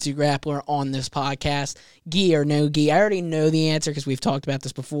a jiu-jitsu grappler on this podcast, gi or no gi. I already know the answer because we've talked about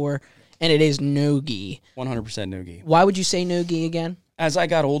this before, and it is no gi. 100% no gi. Why would you say no gi again? As I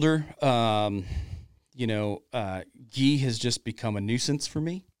got older, gi has just become a nuisance for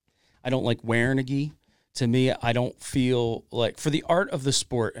me. I don't like wearing a gi. To me, I don't feel like, for the art of the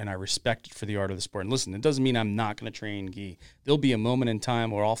sport, and I respect it for the art of the sport. And listen, it doesn't mean I'm not going to train gi. There'll be a moment in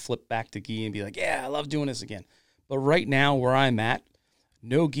time where I'll flip back to gi and be like, yeah, I love doing this again. But right now, where I'm at,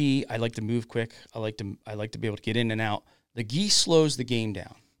 no gi. I like to move quick. I like to be able to get in and out. The gi slows the game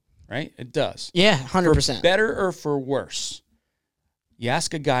down, right? It does. Yeah, 100%. For better or for worse. You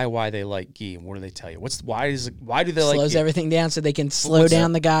ask a guy why they like gi, and what do they tell you? Why do they like gi? Slows everything down so they can slow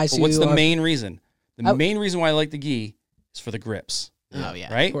down the guys who what's the are... main reason? The main reason why I like the gi is for the grips. Oh,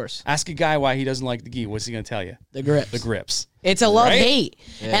 yeah, right? Of course. Ask a guy why he doesn't like the gi. What's he going to tell you? The grips. The grips. It's a love-hate.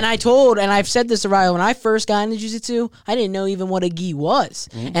 Yeah. And I've said this to Riley, when I first got into jiu-jitsu, I didn't know even what a gi was.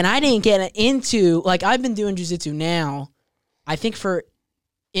 Mm-hmm. And I didn't get into, like, I've been doing jiu-jitsu now, I think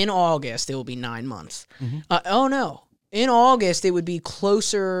in August, it will be 9 months. Mm-hmm. In August, it would be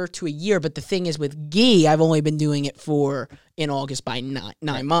closer to a year. But the thing is, with gi, I've only been doing it in August by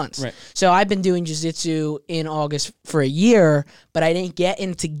nine months. Right. So I've been doing jiu-jitsu in August for a year, but I didn't get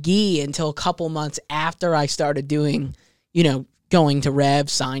into gi until a couple months after I started doing, going to Rev,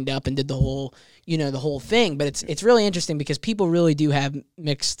 signed up, and did the whole thing. But it's really interesting because people really do have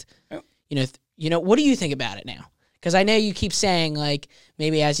mixed, what do you think about it now? Because I know you keep saying, like,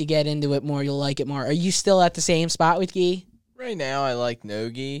 maybe as you get into it more, you'll like it more. Are you still at the same spot with gi? Right now, I like no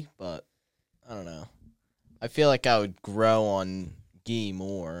gi, but I don't know. I feel like I would grow on gi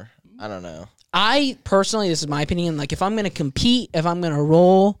more. I don't know. I personally, this is my opinion, like, if I'm going to compete, if I'm going to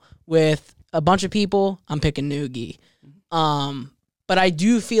roll with a bunch of people, I'm picking no gi. But I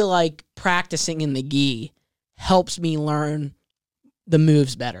do feel like practicing in the gi helps me learn the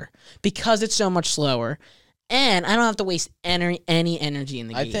moves better because it's so much slower. And I don't have to waste any energy in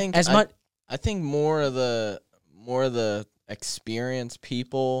the gi. I think more of the experienced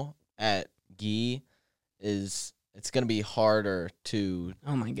people at gi it's gonna be harder to.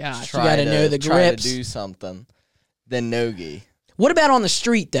 Oh my gosh! You got to know the grips. Try to do something than no gi. What about on the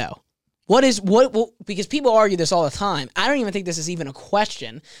street though? Because people argue this all the time. I don't even think this is even a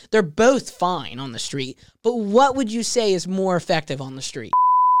question. They're both fine on the street, but what would you say is more effective on the street?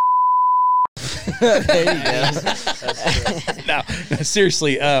 There you go. No,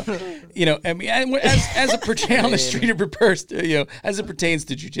 seriously, I mean, as it pertains on the street as it pertains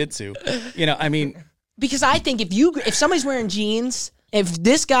to jiu-jitsu, I mean, because I think if somebody's wearing jeans, if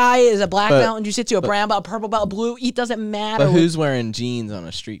this guy is a black belt in jiu-jitsu, a brown belt, purple belt, blue, it doesn't matter. But who's wearing jeans on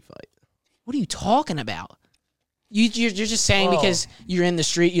a street fight? What are you talking about? You're just saying because you're in the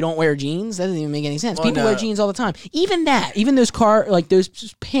street, you don't wear jeans? That doesn't even make any sense. People wear jeans all the time. Even those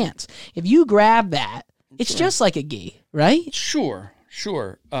those pants. If you grab that, it's just like a gi, right? Sure.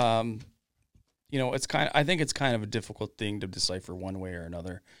 I think it's kind of a difficult thing to decipher one way or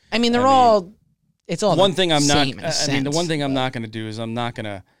another. I mean, it's all one thing I'm not. I mean, the one thing I'm not going to do is I'm not going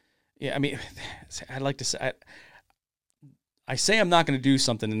to. Yeah, I mean, I'd like to say. I say I'm not going to do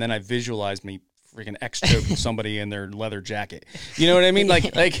something, and then I visualize me freaking X-choking somebody in their leather jacket. You know what I mean?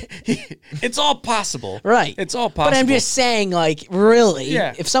 Like it's all possible. Right. It's all possible. But I'm just saying, like, really,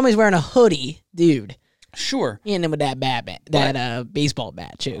 if somebody's wearing a hoodie, dude. Sure. You ended with that baseball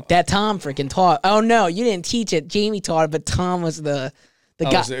bat, choke. That Tom freaking taught. Oh, no, you didn't teach it. Jamie taught it, but Tom was the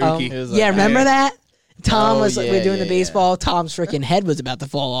guy. Remember that? Tom was we're doing the baseball. Tom's freaking head was about to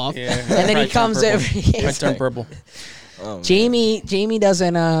fall off. Yeah. And then he comes over. I turned purple. Oh, Jamie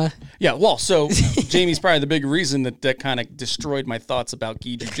doesn't. Yeah, well, so Jamie's probably the big reason that kind of destroyed my thoughts about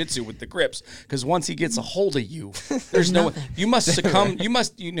gi jiu-jitsu with the grips. Because once he gets a hold of you, there's no. You must succumb.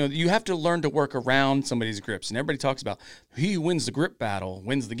 You have to learn to work around somebody's grips. And everybody talks about he who wins the grip battle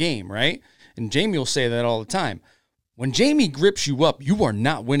wins the game, right? And Jamie will say that all the time. When Jamie grips you up, you are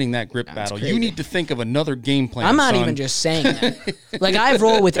not winning that grip battle. Crazy. You need to think of another game plan. I'm not even just saying that. Like, I've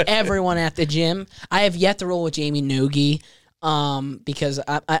rolled with everyone at the gym. I have yet to roll with Jamie no-gi because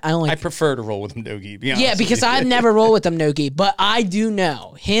I prefer to roll with him no-gi. Be honest because I've never rolled with him no-gi. But I do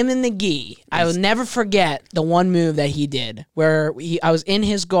know him in the gi. I will never forget the one move that he did where I was in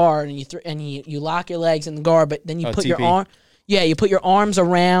his guard and you lock your legs in the guard, but then you put your arm. Yeah, you put your arms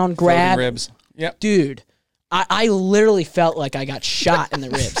around, grab ribs. Yep, dude. I literally felt like I got shot in the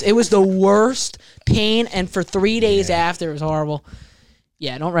ribs. It was the worst pain, and for 3 days after, it was horrible.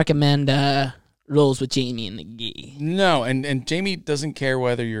 Yeah, I don't recommend rolls with Jamie in the gi. No, and Jamie doesn't care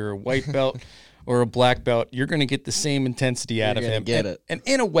whether you're a white belt or a black belt, you're going to get the same intensity out of him. Get it. And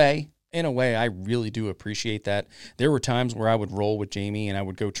in a way, I really do appreciate that. There were times where I would roll with Jamie and I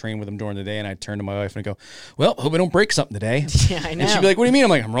would go train with him during the day, and I'd turn to my wife and I'd go, well, hope I don't break something today. Yeah, I know. And she'd be like, what do you mean? I'm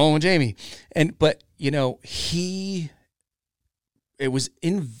like, I'm rolling with Jamie. But it was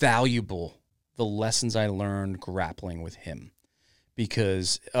invaluable, the lessons I learned grappling with him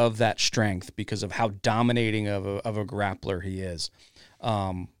because of that strength, because of how dominating of a grappler he is.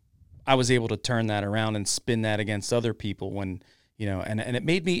 I was able to turn that around and spin that against other people when, and it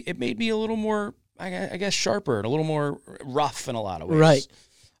made me a little more, I guess, sharper and a little more rough in a lot of ways. Right.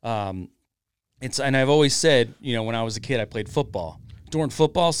 And I've always said, when I was a kid, I played football. During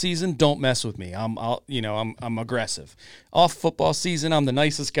football season, don't mess with me. I'm aggressive. Off football season, I'm the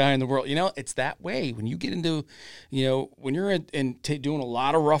nicest guy in the world. It's that way when you get into, when you're doing a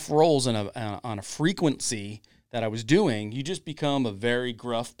lot of rough rolls on a frequency that I was doing, you just become a very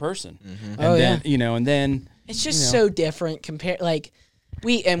gruff person. Mm-hmm. And then it's just so different compared. Like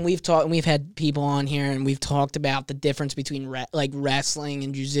we've talked, and we've had people on here, and we've talked about the difference between wrestling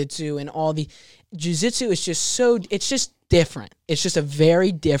and jiu-jitsu, and all the jiu-jitsu is just it's just different. It's just a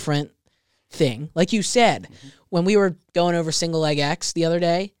very different thing. Like you said, when we were going over single leg X the other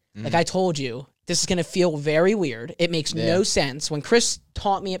day, like I told you, this is going to feel very weird. It makes no sense. When Chris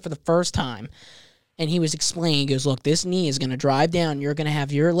taught me it for the first time, and he was explaining, he goes, look, this knee is going to drive down. You're going to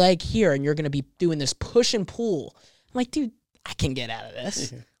have your leg here, and you're going to be doing this push and pull. I'm like, dude, I can get out of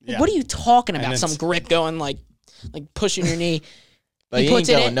this. Yeah. What are you talking about? Some grip going like pushing your knee. But you ain't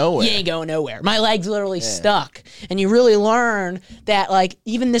going nowhere. You ain't going nowhere. My leg's literally stuck. And you really learn that, like,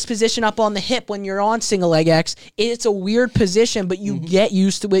 even this position up on the hip when you're on single leg X, it's a weird position, but you get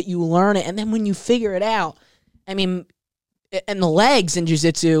used to it, you learn it, and then when you figure it out, I mean, and the legs in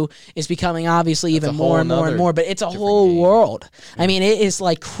jiu-jitsu is becoming obviously even more and more and more, but it's a whole world. I mean, it is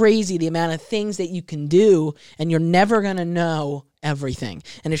like crazy the amount of things that you can do, and you're never going to know everything.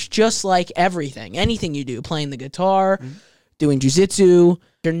 And it's just like everything. Anything you do, playing the guitar, doing jiu-jitsu,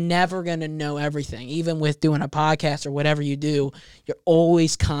 you're never going to know everything. Even with doing a podcast or whatever you do, you're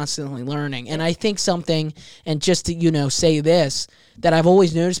always constantly learning. And I think something, and just to, say this, that I've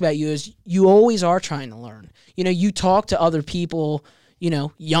always noticed about you is you always are trying to learn. You talk to other people,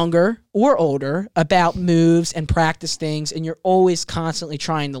 younger or older, about moves and practice things, and you're always constantly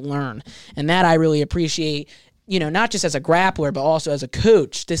trying to learn. And that I really appreciate, not just as a grappler, but also as a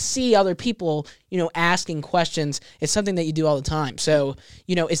coach, to see other people, asking questions. It's something that you do all the time. So,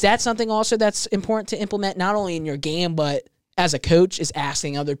 is that something also that's important to implement, not only in your game, but as a coach, is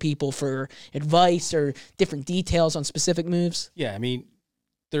asking other people for advice or different details on specific moves? Yeah, I mean,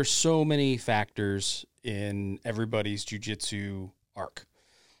 there's so many factors in everybody's jiu-jitsu arc.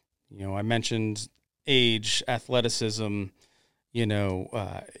 I mentioned age, athleticism,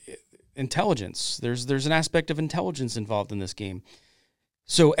 intelligence. There's an aspect of intelligence involved in this game.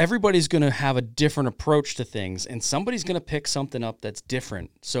 So everybody's going to have a different approach to things, and somebody's going to pick something up that's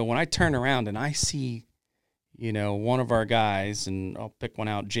different. So when I turn around and I see, one of our guys, and I'll pick one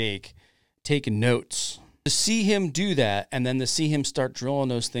out, Jake, taking notes, to see him do that, and then to see him start drilling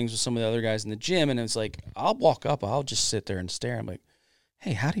those things with some of the other guys in the gym, and it's like, I'll walk up, I'll just sit there and stare. I'm like,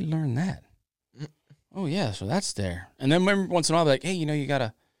 hey, how do you learn that? Oh, yeah, so that's there. And then remember once in a while, I'll be like, hey, you got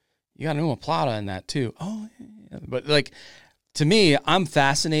a plata in that too. Oh, yeah. But like, to me, I'm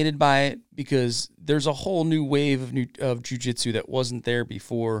fascinated by it because there's a whole new wave of jiu-jitsu that wasn't there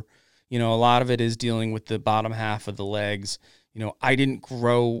before. A lot of it is dealing with the bottom half of the legs. I didn't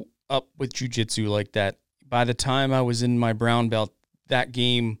grow up with jiu-jitsu like that. By the time I was in my brown belt, that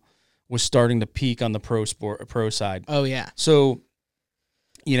game was starting to peak on the pro side. Oh, yeah. So,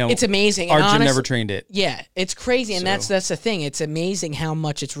 it's amazing. Our gym never trained it. Yeah, it's crazy, and that's the thing. It's amazing how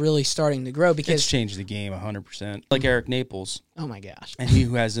much it's really starting to grow because it's changed the game 100%. Like Eric Naples. Oh my gosh! And he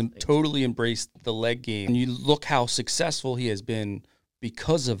who has totally embraced the leg game. And you look how successful he has been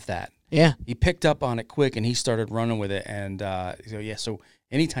because of that. Yeah, he picked up on it quick, and he started running with it. And so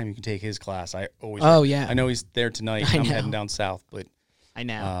anytime you can take his class, I always. Oh yeah, I know he's there tonight. I'm heading down south, but I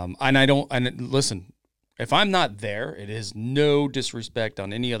know. And I don't. And listen. If I'm not there, it is no disrespect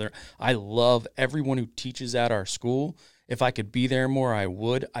on any other. I love everyone who teaches at our school. If I could be there more, I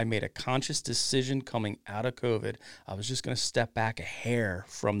would. I made a conscious decision coming out of COVID. I was just going to step back a hair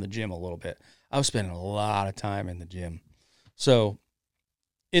from the gym a little bit. I was spending a lot of time in the gym. So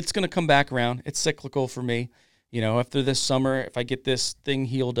it's going to come back around. It's cyclical for me. After this summer, if I get this thing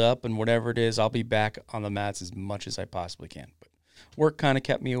healed up and whatever it is, I'll be back on the mats as much as I possibly can. But work kind of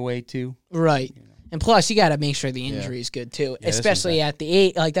kept me away too. Right. And plus, you got to make sure the injury is good too, especially at the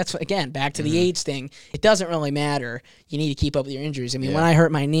age. Like that's again back to the age thing. It doesn't really matter. You need to keep up with your injuries. I mean, when I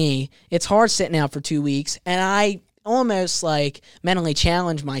hurt my knee, it's hard sitting out for 2 weeks, and I almost like mentally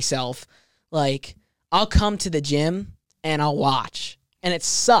challenge myself. Like I'll come to the gym and I'll watch, and it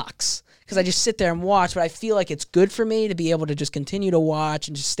sucks because I just sit there and watch. But I feel like it's good for me to be able to just continue to watch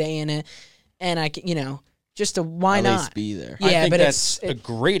and just stay in it, and I can, just to why At not least be there. Yeah, I think but that's a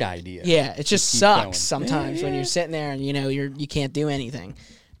great idea. Yeah, it just keep sucks going. sometimes when you're sitting there and you can't do anything.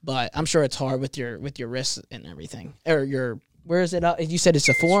 But I'm sure it's hard with your wrists and everything. Or your where is it? You said it's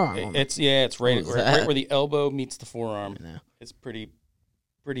a forearm. It's right where the elbow meets the forearm. It's pretty.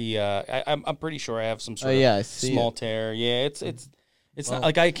 I'm pretty sure I have some sort of I see small it. tear. Yeah, it's not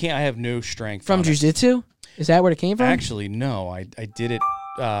like I can't. I have no strength From on it. jiu-jitsu? Is that where it came from? Actually, no. I did it.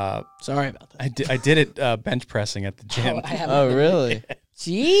 Sorry about that. I did it bench pressing at the gym. Oh, really?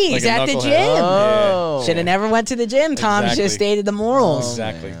 Jeez, Like a at the knucklehead. gym. Oh. Should have never went to the gym. Tom Exactly. just stated the morals.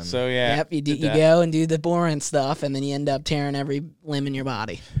 Exactly. man. So yeah. Yep, you did that. go and do the boring stuff, and then you end up tearing every limb in your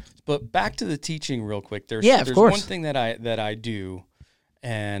body. But back to the teaching real quick. There's of course. one thing that I do,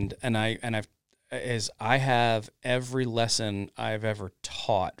 and I have every lesson I've ever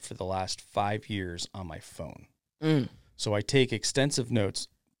taught for the last 5 years on my phone. So I take extensive notes.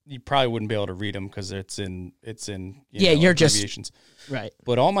 You probably wouldn't be able to read them because it's in you're just abbreviations. right.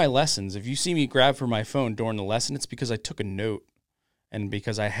 But all my lessons, if you see me grab for my phone during the lesson, it's because I took a note and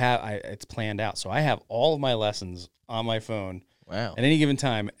because it's planned out. So I have all of my lessons on my phone Wow. at any given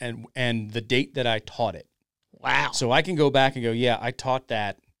time and the date that I taught it. Wow. So I can go back and go, yeah, I taught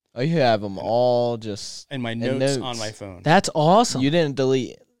that Oh, you have them all just in my in notes on my phone. That's awesome. You didn't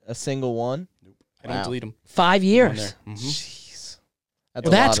delete a single one? I don't Wow. delete them. 5 years. Jeez. Well,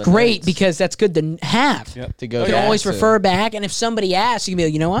 that's great because that's good to have. Yep. to go You can back always to. refer back, and if somebody asks, you can be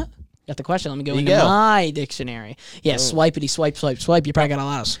like, you know what? Got the question. Let me go There you into go. my dictionary. Yeah, swipey, swipe. You probably got a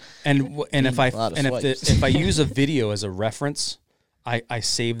lot of. And if I lot of and swipes. if I use a video as a reference, I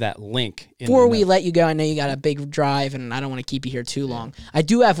save that link. Before we let you go, I know you got a big drive, and I don't want to keep you here too long. I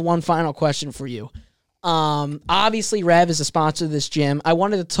do have one final question for you. Obviously, Rev is a sponsor of this gym. I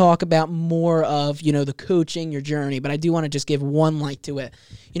wanted to talk about more of, the coaching, your journey, but I do want to just give one light to it.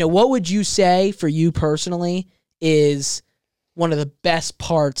 What would you say for you personally is one of the best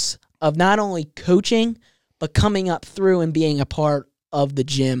parts of not only coaching, but coming up through and being a part of the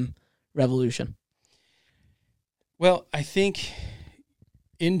gym revolution? Well, I think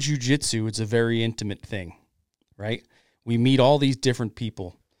in jiu-jitsu, it's a very intimate thing, right? We meet all these different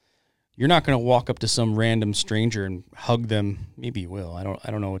people. You're not going to walk up to some random stranger and hug them. Maybe you will. I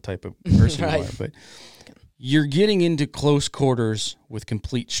don't know what type of person Right. you are, but you're getting into close quarters with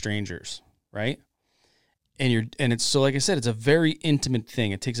complete strangers, right? And it's so, like I said, it's a very intimate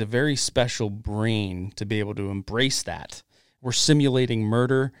thing. It takes a very special brain to be able to embrace that. We're simulating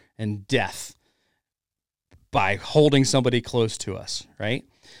murder and death by holding somebody close to us, right?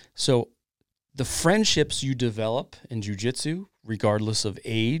 So the friendships you develop in jiu-jitsu, regardless of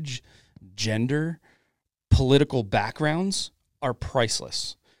age, gender, political backgrounds, are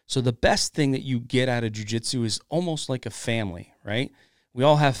priceless. So the best thing that you get out of jiu-jitsu is almost like a family, right? We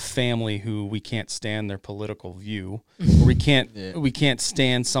all have family who we can't stand their political view, or we can't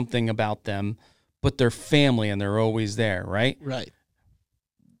stand something about them, but they're family and they're always there, right? Right.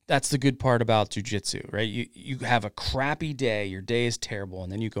 That's the good part about jiu-jitsu, right? You have a crappy day, your day is terrible,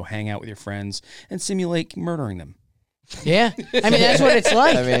 and then you go hang out with your friends and simulate murdering them. Yeah. I mean, that's what it's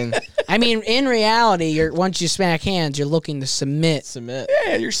like. I mean, in reality, once you smack hands, you're looking to submit.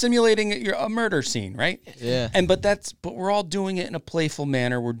 Yeah, you're simulating a murder scene, right? Yeah. But we're all doing it in a playful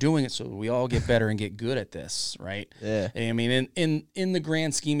manner. We're doing it so we all get better and get good at this, right? Yeah. I mean, in the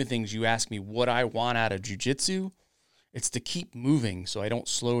grand scheme of things, you ask me what I want out of jiu-jitsu, it's to keep moving so I don't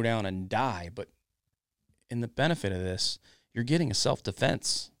slow down and die. But in the benefit of this, you're getting a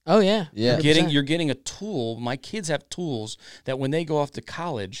self-defense. Oh, yeah. Yeah. You're getting a tool. My kids have tools that when they go off to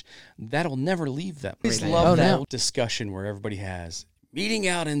college, that'll never leave them. I just love that discussion where everybody has meeting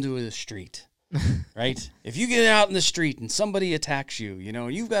out into the street, right? If you get out in the street and somebody attacks you,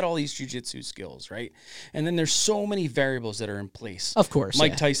 you've got all these jiu-jitsu skills, right? And then there's so many variables that are in place. Of course.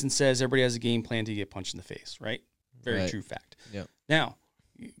 Mike Tyson says everybody has a game plan to get punched in the face, right? Very Right. true fact. Yep. Now,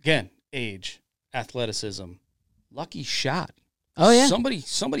 again, age, athleticism, lucky shot. Oh, yeah.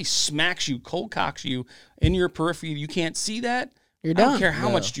 Somebody smacks you, cold cocks you in your periphery. You can't see that. You're I done. don't care how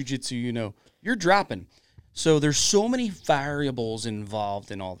much jiu-jitsu you know. You're dropping. So there's so many variables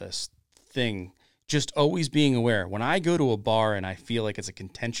involved in all this thing. Just always being aware. When I go to a bar and I feel like it's a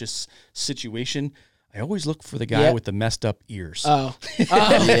contentious situation, I always look for the guy with the messed up ears. Oh.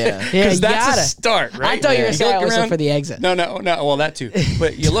 Yeah. Because that's a start, right? I thought you were going to say I always look for the exit. No. Well, that too.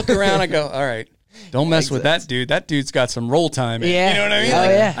 But you look around, I go, all right, don't mess with that dude. That dude's got some roll time in. Yeah. You know what I mean? Oh,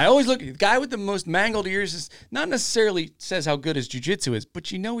 yeah. I always look, the guy with the most mangled ears is not necessarily says how good his jiu-jitsu is, but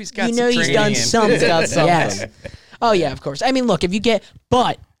he's got some training. He's done something. He's got something. Yes. Oh, yeah, of course. I mean, look, if you get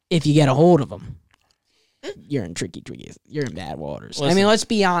a hold of him, you're in you're in bad waters. Listen, I mean, let's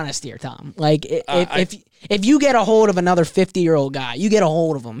be honest here, Tom. Like, if you get a hold of another 50-year-old guy, you get a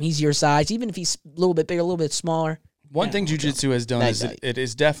hold of him. He's your size, even if he's a little bit bigger, a little bit smaller. One thing jiu-jitsu has done is it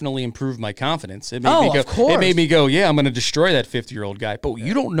has definitely improved my confidence. It made Oh, me go, of course. It made me go, yeah, I'm going to destroy that 50-year-old guy. But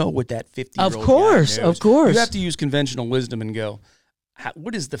you don't know what that 50-year-old Of course, guy knows. of course. You have to use conventional wisdom and go,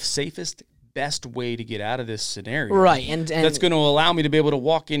 what is the safest, best way to get out of this scenario? Right, and that's going to allow me to be able to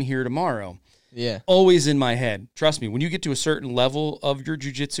walk in here tomorrow. Yeah. Always in my head. Trust me, when you get to a certain level of your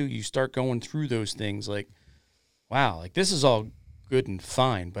jiu-jitsu, you start going through those things like, wow, like this is all good and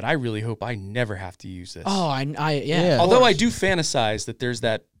fine, but I really hope I never have to use this. Oh, yeah. Although I do fantasize that there's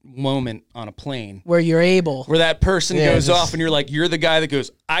that moment on a plane where you're able. where that person goes off and you're like, you're the guy that goes,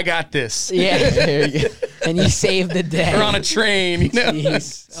 I got this. Yeah. And you save the day. Or on a train, you know.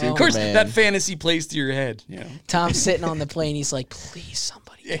 Jeez. Of course, man. that fantasy plays through your head. You know. Tom's sitting on the plane. He's like, please,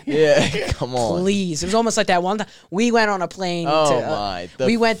 somebody. Yeah. Come on. Please. It was almost like that one time. We went on a plane.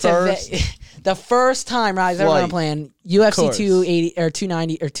 We went to the first time I was ever on a plane, UFC 280 or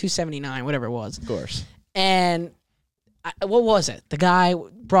 290 or 279, whatever it was. Of course. And what was it? The guy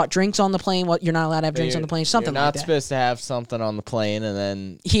brought drinks on the plane. What, you're not allowed to have drinks on the plane? Something you're like not that. supposed to have something on the plane, and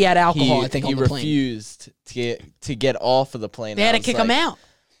then he had alcohol, I think, on the plane. He refused to get off of the plane. They had to kick him out.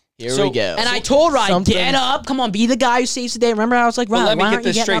 Here we go. And I told Ryan, get up. Come on, be the guy who saves the day. Remember, I was like, Ryan, let me why get aren't you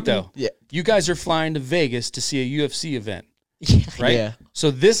this getting straight, up though. Yeah. You guys are flying to Vegas to see a UFC event, right? Yeah.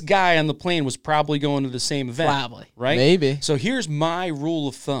 So this guy on the plane was probably going to the same event. Probably. Right? Maybe. So here's my rule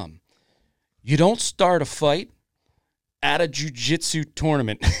of thumb. You don't start a fight at a jiu-jitsu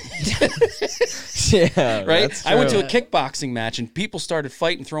tournament. Yeah, right? that's I went to true. a kickboxing match and people started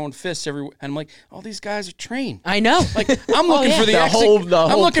fighting, throwing fists everywhere. And I'm like, all these guys are trained. I know. Like, I'm looking for the exit.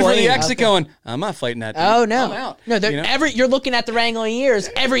 I'm looking for the exit going, I'm not fighting that dude. Oh, no. I'm out. No, you're looking at the wrangling ears.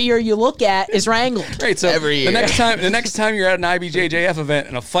 Every ear you look at is wrangled. Right, so Every year. the next time you're at an IBJJF event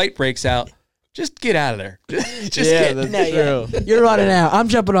and a fight breaks out, just get out of there. Just Yeah, get that's true. You're running out. I'm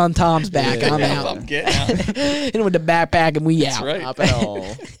jumping on Tom's back. I'm out. I'm getting out. In with the backpack and we out. That's right. Up and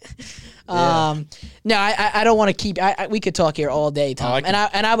all. No, I don't want to keep. we could talk here all day, Tom, and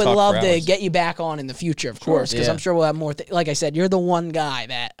I would talk love for to hours. get you back on in the future, of course, because Yeah. I'm sure we'll have more. Like I said, you're the one guy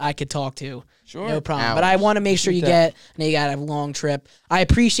that I could talk to. Sure. No problem. Hours. But I want to make sure you get. I know you got a long trip. I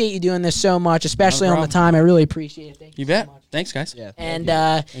appreciate you doing this so much, especially on the time. I really appreciate it. Thank you. You bet. So much. Thanks, guys. Yeah. And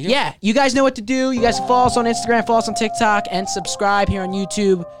you guys know what to do. You guys can follow us on Instagram, follow us on TikTok, and subscribe here on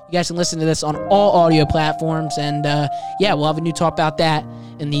YouTube. You guys can listen to this on all audio platforms. And we'll have a new talk about that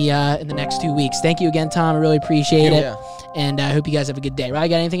in the next 2 weeks. Thank you again, Tom. I really appreciate it. Yeah. And I hope you guys have a good day. Right?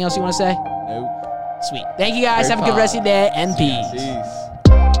 Got anything else you want to say? Nope. Sweet. Thank you guys. Very Have a good rest of your day, and peace. Peace.